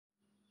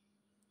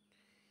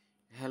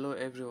Hello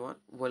everyone,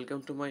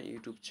 welcome to my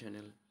YouTube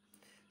channel.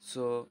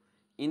 So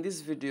in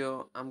this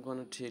video I'm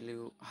gonna tell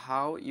you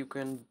how you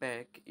can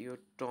back your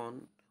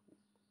ton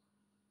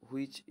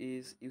which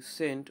is you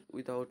sent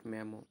without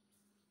memo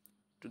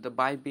to the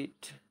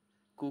Bybit,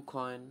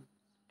 Kucoin,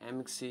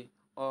 MXC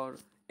or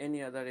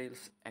any other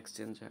else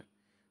exchanger.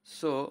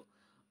 So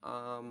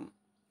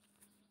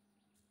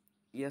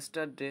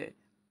yesterday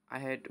I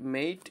had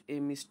made a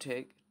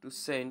mistake to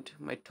send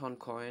my ton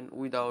coin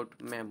without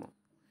memo.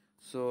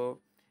 So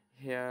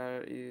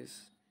here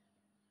is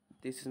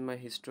this is my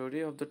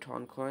history of the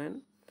ton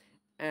coin,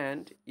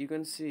 and you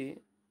can see,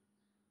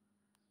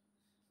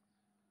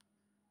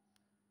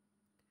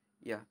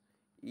 yeah,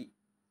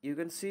 you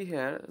can see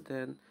here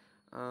then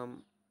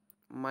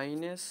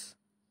minus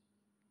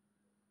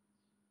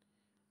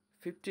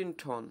 15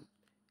 ton,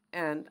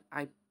 and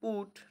I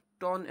put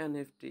ton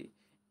NFT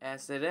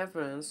as a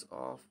reference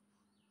of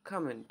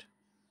comment.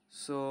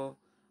 So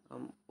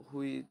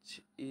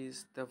which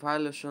is the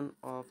violation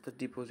of the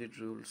deposit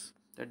rules.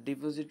 The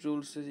deposit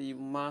rules says you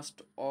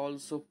must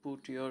also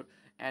put your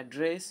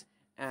address,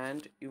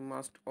 and you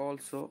must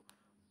also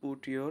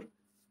put your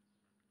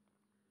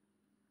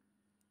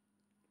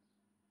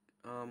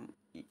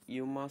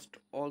you must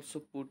also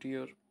put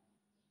your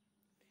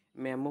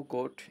memo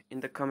code in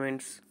the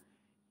comments,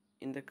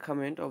 in the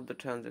comment of the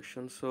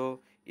transaction. So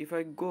if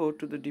I go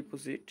to the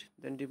deposit,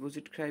 then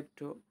deposit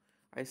crypto,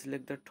 I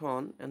select the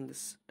ton and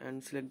this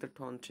and select the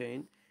ton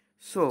chain.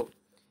 So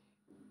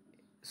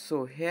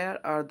here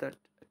are the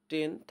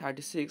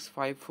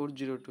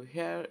 10365402.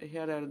 Here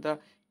are the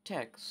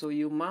tag. So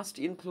you must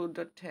include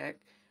the tag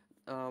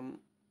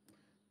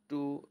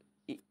to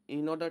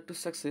in order to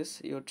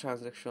success your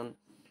transaction.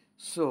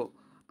 So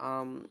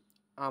I'm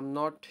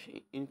not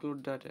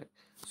include the tag.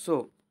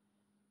 So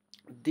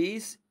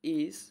this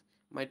is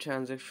my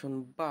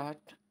transaction,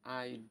 but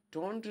I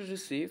don't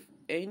receive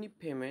any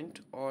payment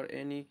or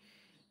any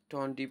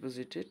ton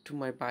deposited to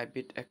my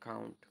Bybit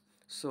account.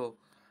 So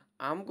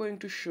I'm going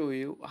to show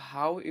you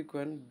how you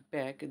can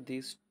back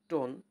this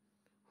ton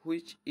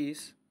which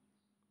is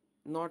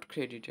not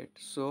credited.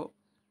 So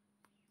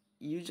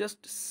you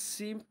just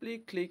simply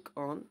click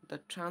on the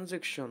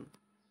transaction.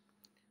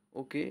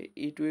 Okay,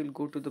 it will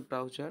go to the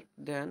browser,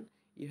 then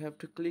you have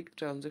to click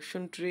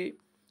transaction tree,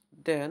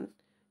 then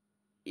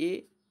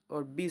A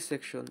or B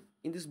section.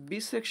 In this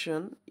B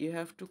section you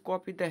have to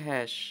copy the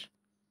hash.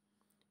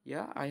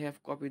 Yeah, I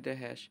have copied the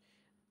hash.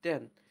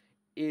 Then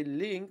a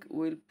link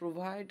will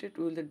provide it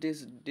with the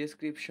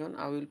description.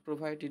 I will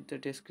provide it the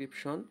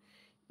description.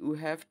 You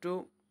have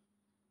to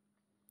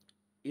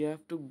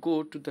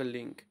go to the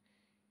link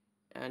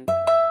and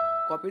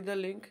copy the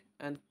link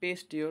and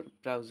paste your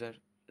browser.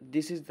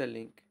 This is the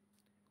link.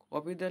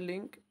 Copy the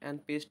link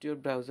and paste your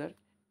browser,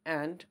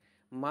 and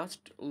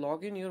must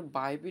log in your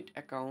Bybit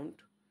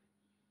account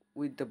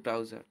with the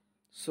browser.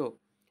 So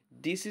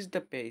this is the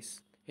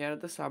page. Here are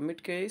the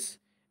submit case,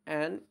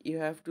 and you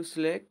have to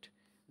select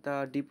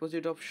the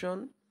deposit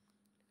option.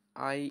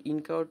 I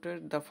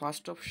encountered the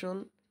first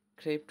option,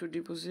 crypto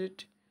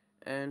deposit,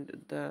 and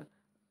the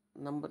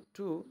number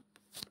two,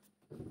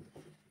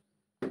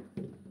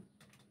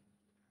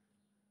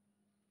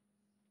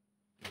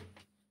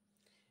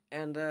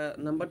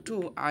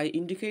 I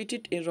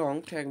indicated a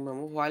wrong tag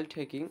memo while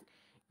taking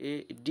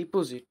a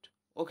deposit.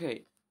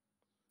 Okay,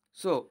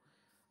 so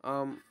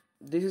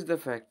this is the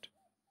fact,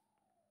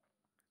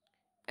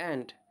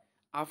 and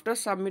after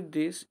submit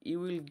this you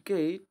will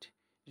get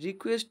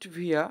request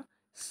via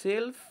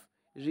self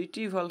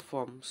retrieval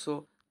form.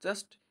 So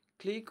just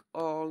click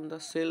on the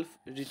self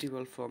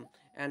retrieval form,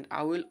 and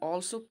I will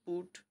also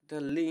put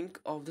the link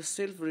of the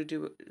self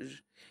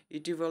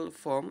retrieval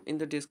form in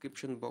the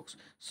description box.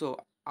 So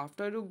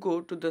after you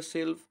go to the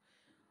self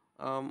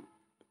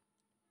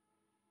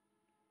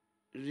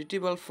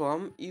retrieval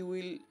form, you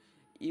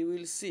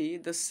will see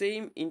the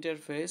same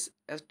interface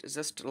as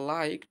just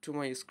like to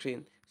my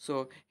screen.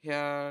 So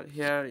here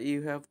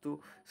you have to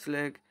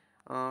select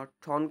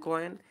ton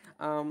coin.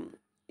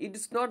 It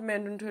is not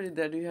mandatory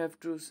that you have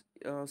to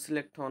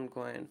select ton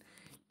coin.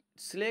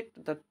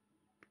 Select the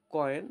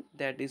coin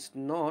that is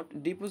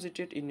not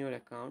deposited in your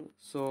account.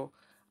 So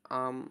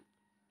I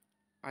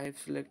have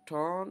select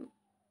ton,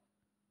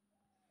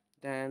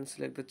 then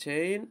select the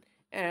chain,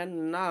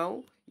 and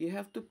now you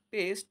have to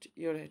paste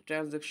your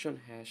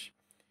transaction hash.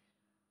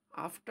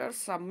 After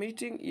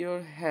submitting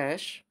your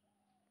hash,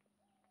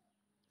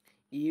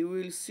 you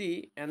will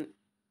see an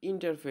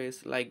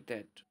interface like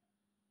that.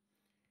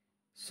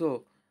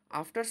 So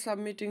after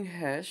submitting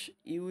hash,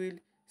 you will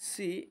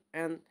see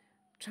an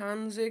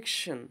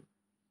transaction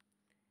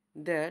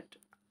that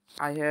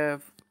I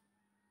have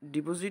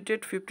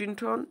deposited 15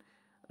 ton.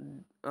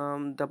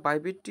 The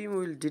Bybit team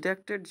will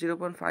deduct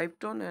 0.5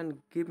 ton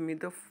and give me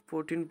the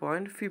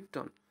 14.5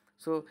 ton.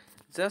 So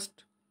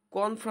just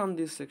confirm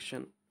this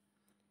section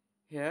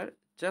here,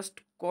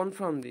 just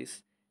confirm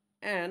this,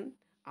 and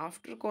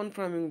after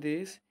confirming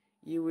this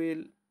you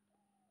will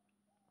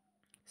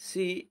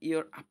see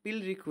your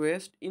appeal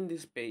request in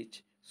this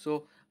page.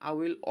 So I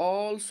will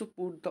also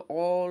put the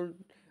all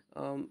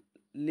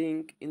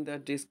link in the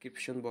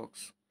description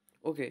box.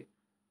 Okay,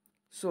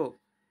 so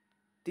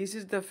this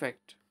is the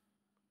fact.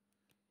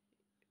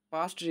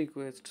 Past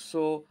request.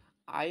 So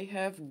I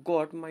have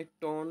got my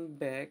tone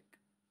back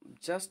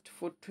just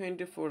for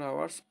 24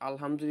 hours.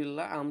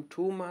 Alhamdulillah, I'm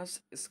too much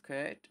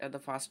scared at the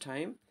first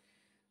time.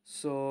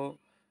 So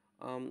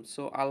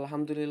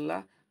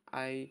Alhamdulillah,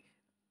 I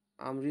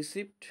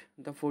received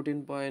the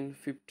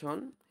 14.5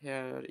 ton.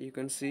 Here you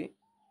can see.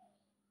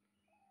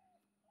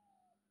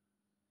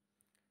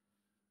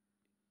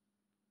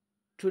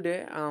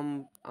 Today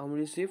I'm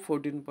received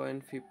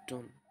 14.5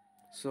 ton.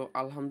 So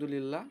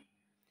Alhamdulillah.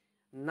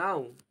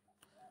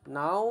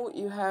 Now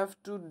you have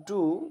to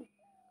do,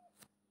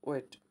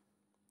 wait,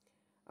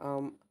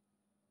 um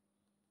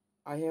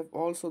I have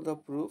also the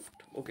proof.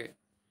 Okay,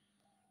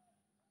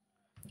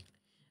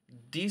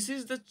 this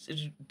is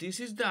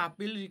the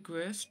appeal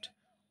request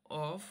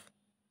of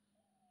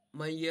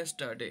my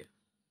yesterday.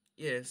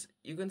 Yes,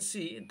 you can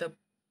see the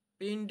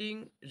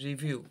pending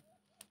review.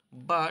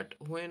 But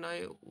when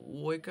I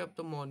wake up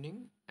the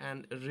morning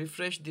and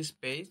refresh this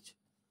page,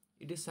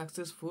 it is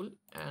successful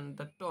and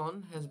the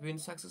ton has been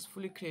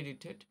successfully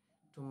credited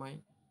to my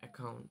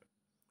account.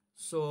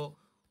 So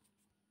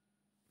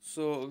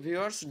so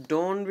viewers,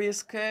 don't be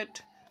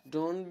scared,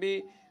 don't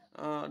be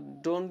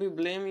don't be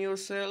blame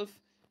yourself.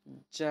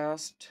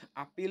 Just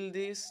appeal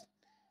this,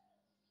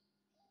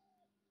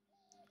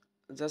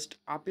 just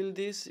appeal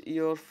this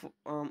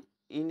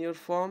in your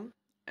form,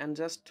 and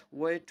just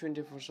wait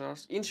 24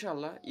 hours.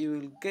 Inshallah, you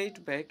will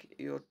get back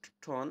your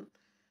ton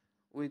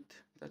with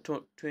the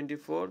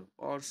 24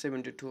 or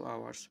 72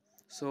 hours.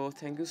 So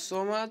thank you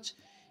so much.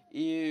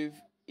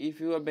 If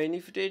you are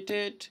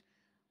benefited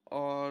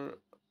or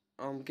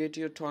get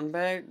your ton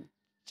back,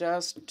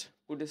 just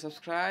put a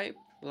subscribe,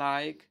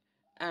 like,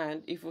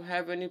 and if you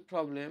have any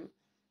problem,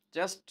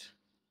 just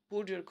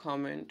put your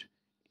comment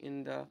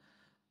in the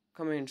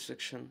comment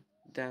section,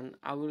 then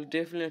I will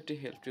definitely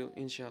help you,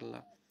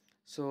 inshallah.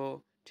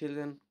 So till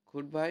then,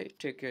 goodbye,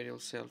 take care of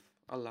yourself.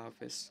 Allah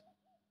Hafiz.